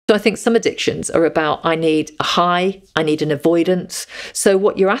So I think some addictions are about, I need a high, I need an avoidance. So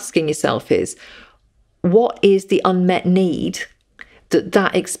what you're asking yourself is, what is the unmet need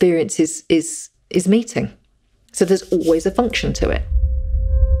that experience is meeting? So there's always a function to it.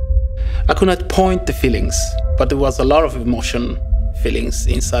 I could not point the feelings, but there was a lot of emotion feelings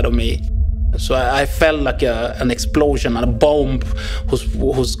inside of me. So I felt like an explosion, a bomb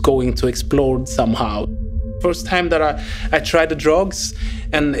who's going to explode somehow. First time that I tried the drugs,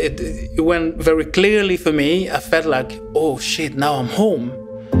 and it went very clearly for me. I felt like, oh shit, now I'm home.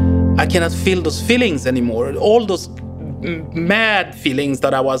 I cannot feel those feelings anymore. All those mad feelings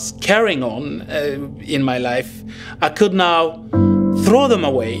that I was carrying on in my life, I could now throw them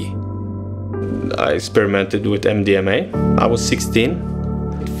away. I experimented with MDMA. I was 16.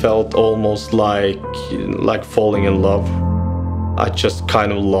 It felt almost like falling in love. I just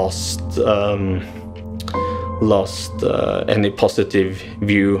kind of lost any positive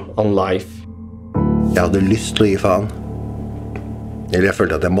view on life. Jeg hadde lyst til å gi faen. Eller jeg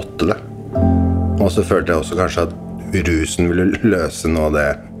følte at jeg måtte det. Og så følte jeg også kanskje at rusen ville løse noe av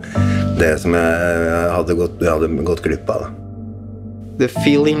det som jeg hadde gått glipp av. The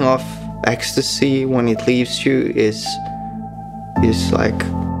feeling of ecstasy when it leaves you is like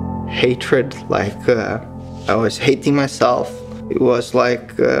hatred, like I was hating myself. It was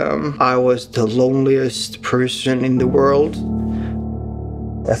like I was the loneliest person in the world.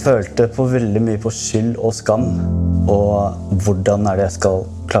 Jeg følte på veldig mye på skyld og skam, og hvordan det jeg skal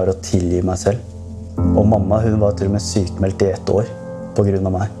klare å tilgi meg selv. Og mamma, hun var til og med sykmeldt i 1 år på grunn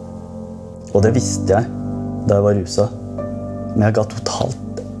av meg. Og det visste jeg da jeg var ruset. Men jeg ga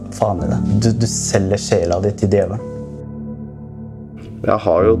totalt faen i det. Du selger sjela di til djevelen. Jeg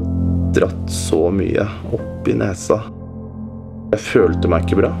har jo dratt så mye opp i nesa. Jeg følte meg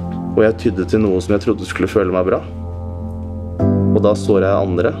ikke bra, og jeg tydde til noe som jeg trodde skulle føle meg bra. Og da så jeg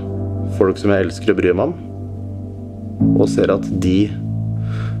andre, folk som jeg elsker og bryr meg om, og ser at de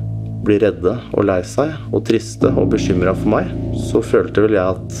blir redde og lei seg, og triste og bekymret for meg. Så følte vel jeg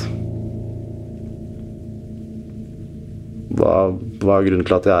at hva er grunnen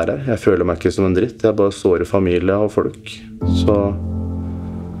til at jeg er her? Jeg føler meg ikke som en dritt, jeg bare sårer familie og folk. Så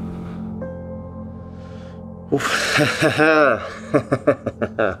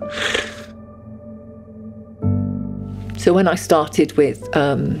So when I started with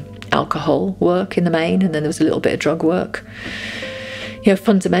alcohol work in the main, and then there was a little bit of drug work,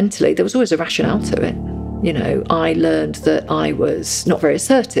 fundamentally there was always a rationale to it. I learned that I was not very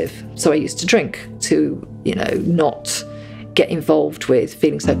assertive, so I used to drink to, not get involved with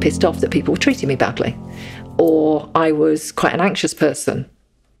feeling so pissed off that people were treating me badly. Or I was quite an anxious person,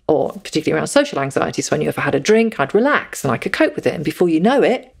 or particularly around social anxiety, so when you ever had a drink, I'd relax and I could cope with it, and before you know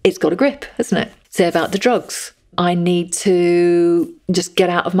it, it's got a grip, hasn't it? Say about the drugs. I need to just get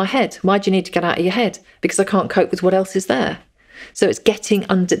out of my head. Why do you need to get out of your head? Because I can't cope with what else is there. So it's getting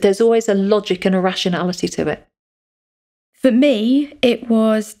under, there's always a logic and a rationality to it. For me, it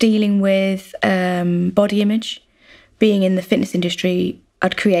was dealing with body image. Being in the fitness industry,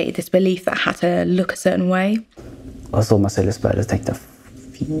 I'd created this belief that I had to look a certain way. Jeg så meg selv i speilet og tenkte,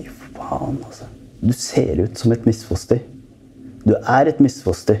 fy faen, altså. Du ser ut som et misfoster. Du et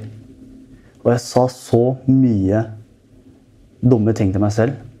misfoster. Og jeg sa så mye dumme ting til meg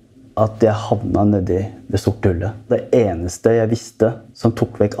selv at jeg havnet nedi det sorte hullet. Det eneste jeg visste som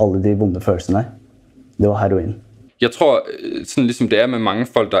tok vekk alle de vonde følelsene, det var heroin. Jeg tror, sådan ligesom det med mange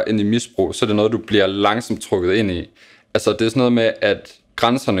folk, der inde i misbrug, så det noget, du bliver langsomt trukket ind i. Altså, det sådan noget med, at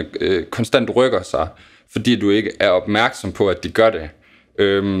grænserne konstant rykker sig, fordi du ikke opmærksom på, at de gør det.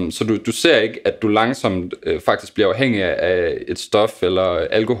 Så du ser ikke, at du langsomt faktisk bliver afhængig af et stof eller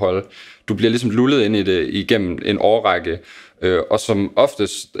alkohol. Du bliver ligesom lullet ind i det igennem en årrække, og som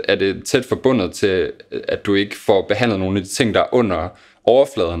oftest det tæt forbundet til, at du ikke får behandlet nogle af de ting, der under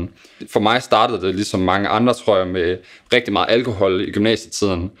overfladen. For mig startede det ligesom mange andre, tror jeg, med rigtig meget alkohol i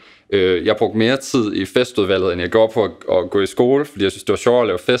gymnasietiden. Jeg brugte mere tid i festudvalget, end jeg gjorde på at gå i skole, fordi jeg synes, det var sjovt at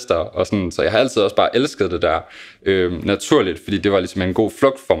lave fester og sådan. Så jeg har altid også bare elsket det der naturligt, fordi det var ligesom en god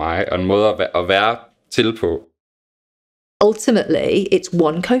flugt for mig, og en måde at være til på. Ultimately, it's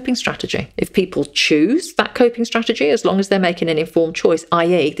one coping strategy. If people choose that coping strategy, as long as they're making an informed choice,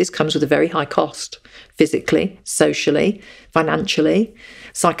 i.e. this comes with a very high cost, physically, socially, financially,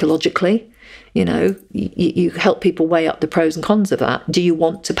 psychologically, you help people weigh up the pros and cons of that. Do you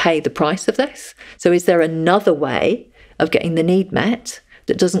want to pay the price of this? So is there another way of getting the need met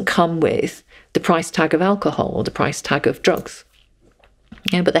that doesn't come with the price tag of alcohol or the price tag of drugs?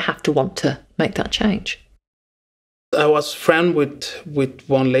 But they have to want to make that change. I was friend with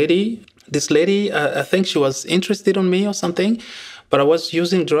one lady. This lady, I think she was interested in me or something, But I was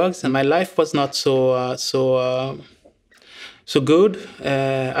using drugs, and my life was not so good.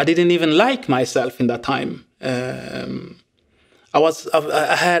 I didn't even like myself in that time. I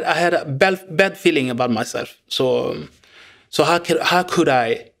had a bad feeling about myself. So how could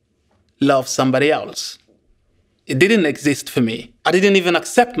I love somebody else? It didn't exist for me. I didn't even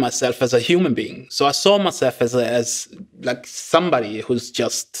accept myself as a human being. So I saw myself as like somebody who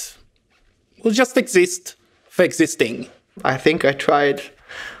just exists for existing. I think I tried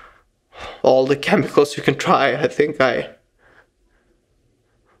all the chemicals you can try. I think I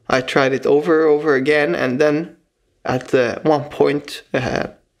tried it over again, and then at one point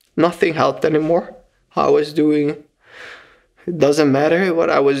nothing helped anymore. I was doing, it doesn't matter what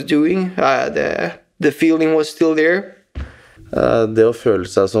I was doing, the feeling was still there. Det å føle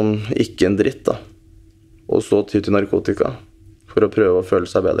seg som ikke en dritt da, og så ty til narkotika for å prøve å føle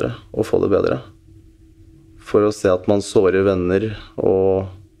seg bedre og få det bedre. For å se at man sårer venner,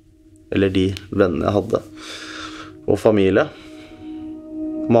 eller de vennene jeg hadde, og familie.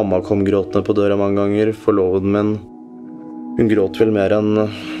 Mamma kom gråtende på døra mange ganger, forloveden min. Hun gråt vel mer enn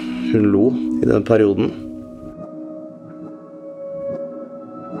hun lo i den perioden.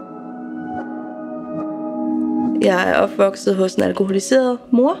 Jeg opvokset hos en alkoholiseret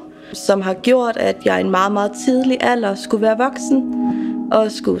mor, som har gjort, at jeg i en meget, meget tidlig alder skulle være voksen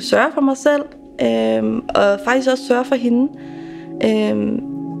og skulle sørge for mig selv, og faktisk også sørge for hende,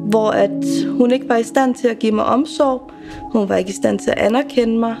 hvor at hun ikke var i stand til at give mig omsorg. Hun var ikke i stand til at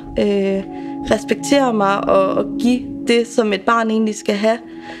anerkende mig, respektere mig og give det, som et barn egentlig skal have.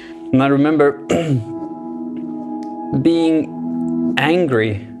 And I remember being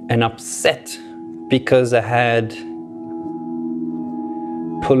angry and upset because I had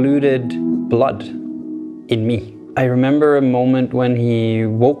polluted blood in me. I remember a moment when he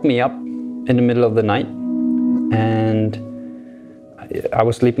woke me up in the middle of the night, and I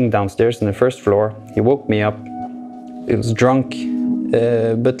was sleeping downstairs on the first floor. He woke me up. It was drunk,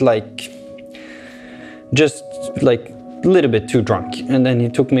 but just a little bit too drunk. And then he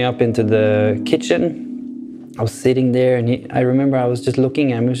took me up into the kitchen. I was sitting there, and I remember I was just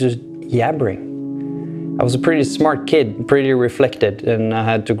looking at him. He was just yabbering. I was a pretty smart kid, pretty reflected, and I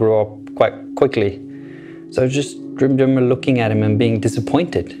had to grow up quite quickly. So I just remember looking at him and being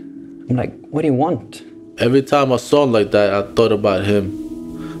disappointed. I'm like, what do you want? Every time I saw him like that, I thought about him.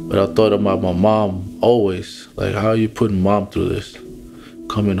 But I thought about my mom always. Like, how are you putting mom through this?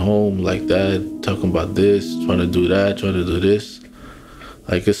 Coming home like that, talking about this, trying to do that, trying to do this.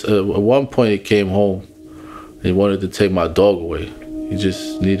 Like, at one point he came home and he wanted to take my dog away. He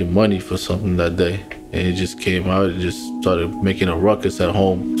just needed money for something that day. And he just came out and just started making a ruckus at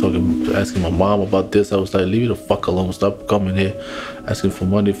home, asking my mom about this. I was like, leave me the fuck alone, stop coming here, asking for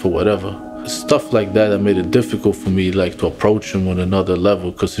money for whatever. Stuff like that made it difficult for me, like, to approach him on another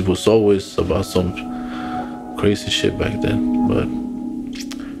level, because it was always about some crazy shit back then. But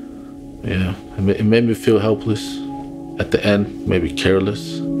yeah, it made me feel helpless at the end, maybe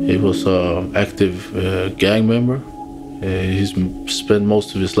careless. He was an active gang member. He's spent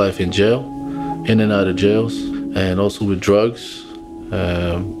most of his life in jail, in and out of jails, and also with drugs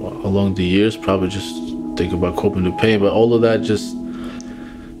along the years. Probably just think about coping the pain, but all of that just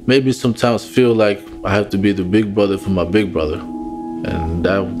made me sometimes feel like I have to be the big brother for my big brother, and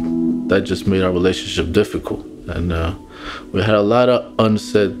that just made our relationship difficult. And we had a lot of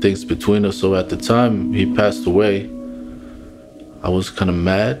unsaid things between us. So at the time he passed away, I was kind of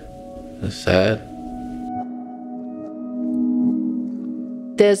mad and sad.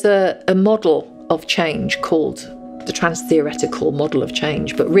 There's a model of change called the trans-theoretical model of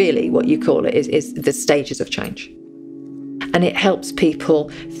change, but really what you call it is the stages of change. And it helps people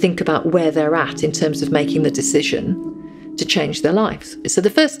think about where they're at in terms of making the decision to change their lives. So the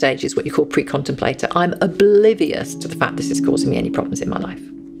first stage is what you call pre-contemplator. I'm oblivious to the fact this is causing me any problems in my life.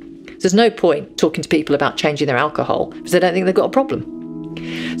 So there's no point talking to people about changing their alcohol because they don't think they've got a problem.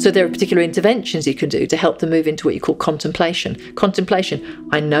 So there are particular interventions you can do to help them move into what you call contemplation. Contemplation,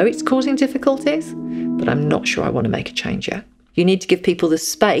 I know it's causing difficulties, but I'm not sure I want to make a change yet. You need to give people the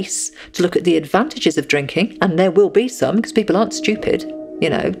space to look at the advantages of drinking, and there will be some, because people aren't stupid. You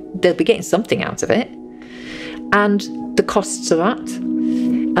know, they'll be getting something out of it. And the costs of that.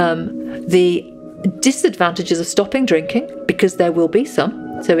 The disadvantages of stopping drinking, because there will be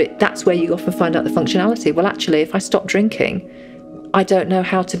some. So that's where you often find out the functionality. Well, actually, if I stop drinking, I don't know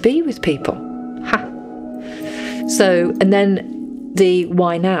how to be with people. So, and then the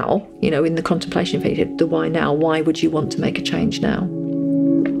why now, you know, in the contemplation phase, the why now, why would you want to make a change now?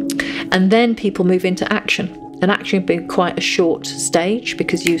 And then people move into action. and action can be quite a short stage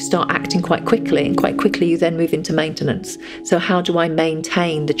because you start acting quite quickly, and quite quickly you then move into maintenance. So how do I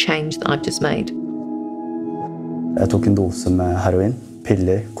maintain the change that I've just made? Jeg tok en dose med heroin,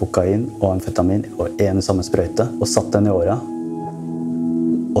 piller, kokain og amfetamin og en i samme sprøyte, og satt den i åra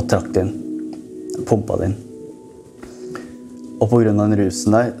og trakk den, pumpa den. Og på grunn av den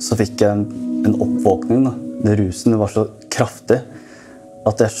rusen der, så fikk jeg en oppvåkning. Da. Den rusen var så kraftig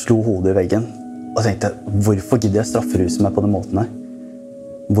at jeg slo hodet i veggen. Og tenkte, hvorfor gidder jeg strafferuse meg på den måten her?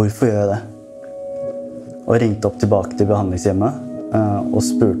 Hvorfor gjør jeg det? Og jeg ringte opp tilbake til behandlingshjemmet og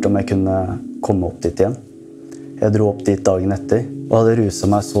spurte om jeg kunne komme opp dit igjen. Jeg dro opp dit dagen etter, og hadde ruset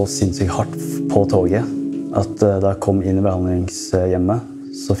meg så sinnssykt hardt på toget at da jeg kom inn i behandlingshjemmet,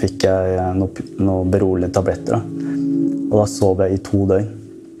 så fikk jeg noen beroligende tabletter. Da. Og da sov jeg i 2 døgn.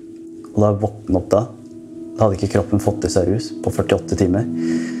 Og da jeg våknet opp da hadde ikke kroppen fått i seg rus på 48 timer.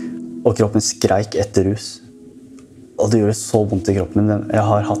 Og kroppen skreik etter rus. Og det gjorde så vondt i kroppen. Jeg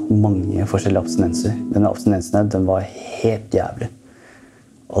har hatt mange forskjellige abstinenser. Denne abstinensen her, den var helt jævlig.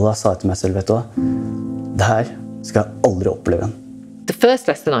 Og da sa jeg til meg selv, vet du hva? Det her skal jeg aldri oppleve igjen. The first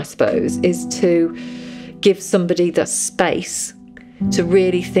lesson, I suppose, is to give somebody the space to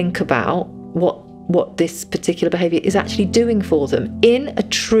really think about what this particular behaviour is actually doing for them in a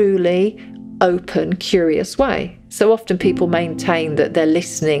truly open, curious way. So often people maintain that they're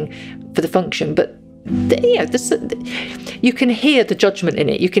listening for the function, but you can hear the judgment in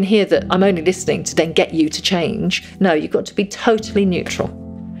it. You can hear that I'm only listening to then get you to change. No, you've got to be totally neutral.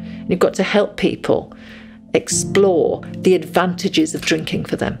 You've got to help people explore the advantages of drinking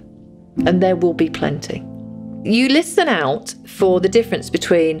for them. And there will be plenty. You listen out for the difference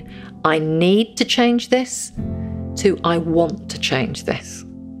between I need to change this to I want to change this.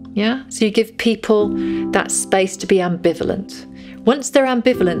 Yeah? So you give people that space to be ambivalent. Once they're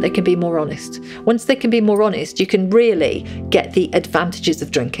ambivalent, they can be more honest. Once they can be more honest, you can really get the advantages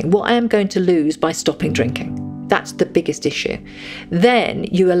of drinking. What I am going to lose by stopping drinking. That's the biggest issue. Then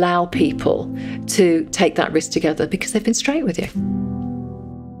you allow people to take that risk together because they've been straight with you.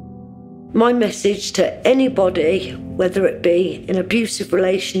 My message to anybody, whether it be an abusive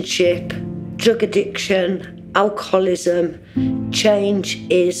relationship, drug addiction, alcoholism, change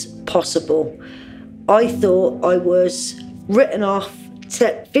is possible. I thought I was written off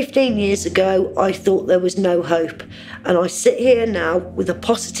 15 years ago. I thought there was no hope. And I sit here now with a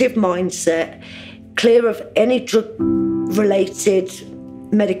positive mindset, clear of any drug-related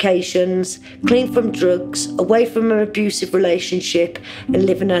medications, clean from drugs, away from an abusive relationship, and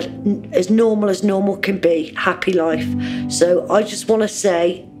living as normal can be, happy life. So I just want to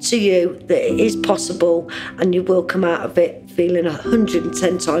say to you that it is possible and you will come out of it feeling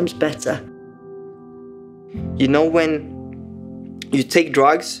 110 times better. You know when you take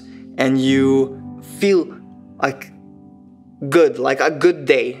drugs and you feel like good, like a good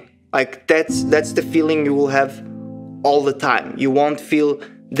day, like that's the feeling you will have all the time. You won't feel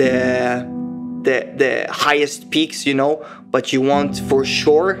the highest peaks, you know, but you won't for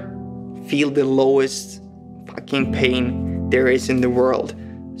sure feel the lowest fucking pain there is in the world.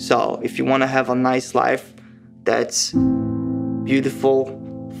 So if you want to have a nice life that's beautiful,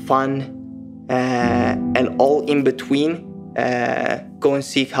 fun, and all in between, go and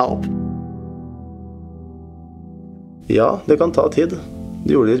seek help. Ja, det kan ta tid.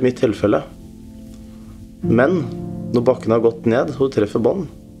 Det gjorde det i mitt tilfelle. Men når bakken har gått ned og du treffer bånd,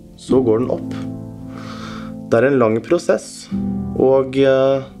 så går den opp. Det er en lang prosess, og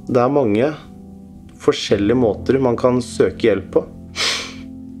det er mange forskjellige måter man kan søke hjelp på.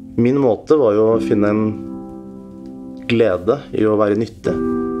 Min måte var jo å finne en glede i å være nyttig.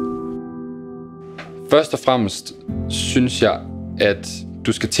 Først og fremmest synes jeg, at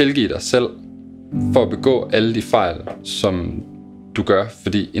du skal tilgive dig selv for at begå alle de fejl, som du gør.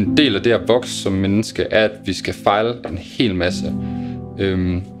 Fordi en del af det at vokse som menneske er, at vi skal fejle en hel masse.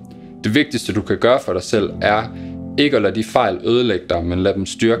 Det vigtigste, du kan gøre for dig selv, er ikke at lade de fejl ødelægge dig, men lade dem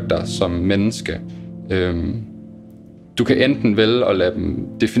styrke dig som menneske. Du kan enten vælge at lade dem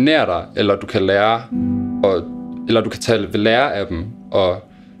definere dig, eller du kan lære, eller du kan tage ved lære af dem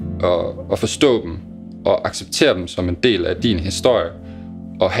og forstå dem og acceptere dem som en del af din historie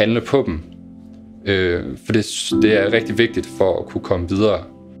og handle på dem. For det er rigtig vigtigt for at kunne komme videre.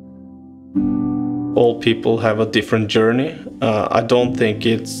 All people have a different journey. I don't think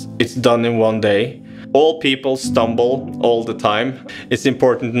it's done in one day. All people stumble all the time. It's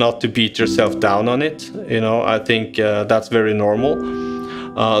important not to beat yourself down on it. You know, I think that's very normal.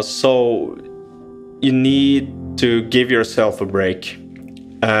 So you need to give yourself a break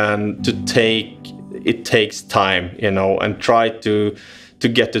and it takes time, you know, and try to to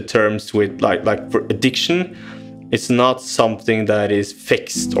get to terms with, like for addiction, it's not something that is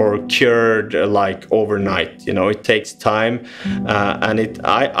fixed or cured like overnight. You know, it takes time, and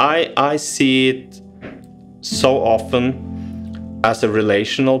I see it so often as a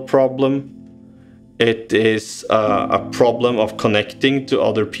relational problem. It is a problem of connecting to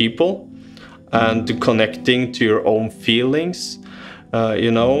other people and to connecting to your own feelings.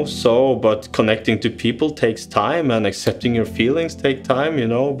 You know, but connecting to people takes time, and accepting your feelings take time, you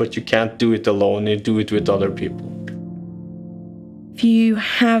know, but you can't do it alone, you do it with other people. If you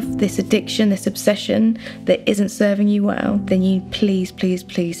have this addiction, this obsession that isn't serving you well, then you please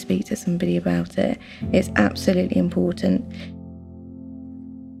speak to somebody about it. It's absolutely important.